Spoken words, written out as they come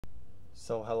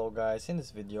So hello guys, in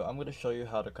this video I'm going to show you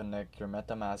how to connect your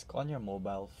MetaMask on your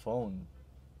mobile phone.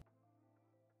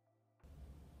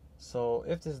 So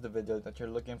if this is the video that you're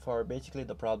looking for, basically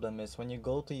the problem is when you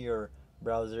go to your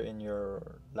browser in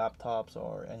your laptops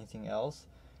or anything else,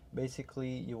 basically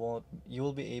you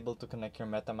will be able to connect your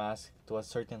MetaMask to a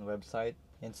certain website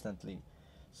instantly.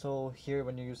 So here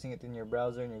when you're using it in your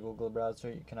browser, in your Google browser,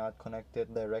 you cannot connect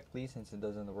it directly since it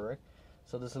doesn't work.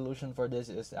 So the solution for this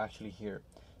is actually here.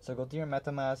 So go to your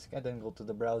MetaMask and then go to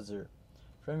the browser.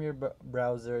 From your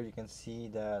browser, you can see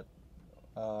that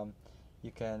um,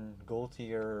 you can go to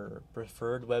your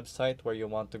preferred website where you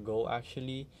want to go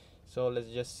actually. So let's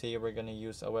just say we're gonna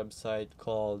use a website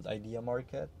called Idea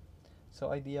Market. So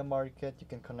Idea Market, you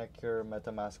can connect your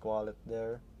MetaMask wallet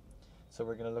there. So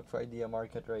we're gonna look for Idea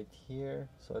Market right here.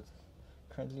 So it's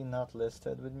currently not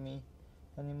listed with me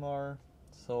anymore.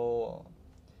 So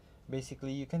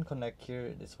basically you can connect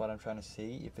here. That's what I'm trying to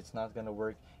say. If it's not gonna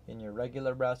work in your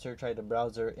regular browser, try the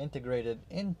browser integrated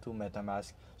into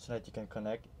MetaMask so that you can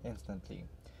connect instantly.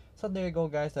 So there you go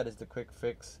guys, that is the quick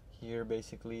fix here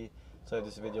basically. So if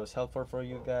this video is helpful for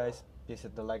you guys, please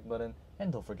hit the like button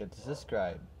and don't forget to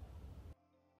subscribe.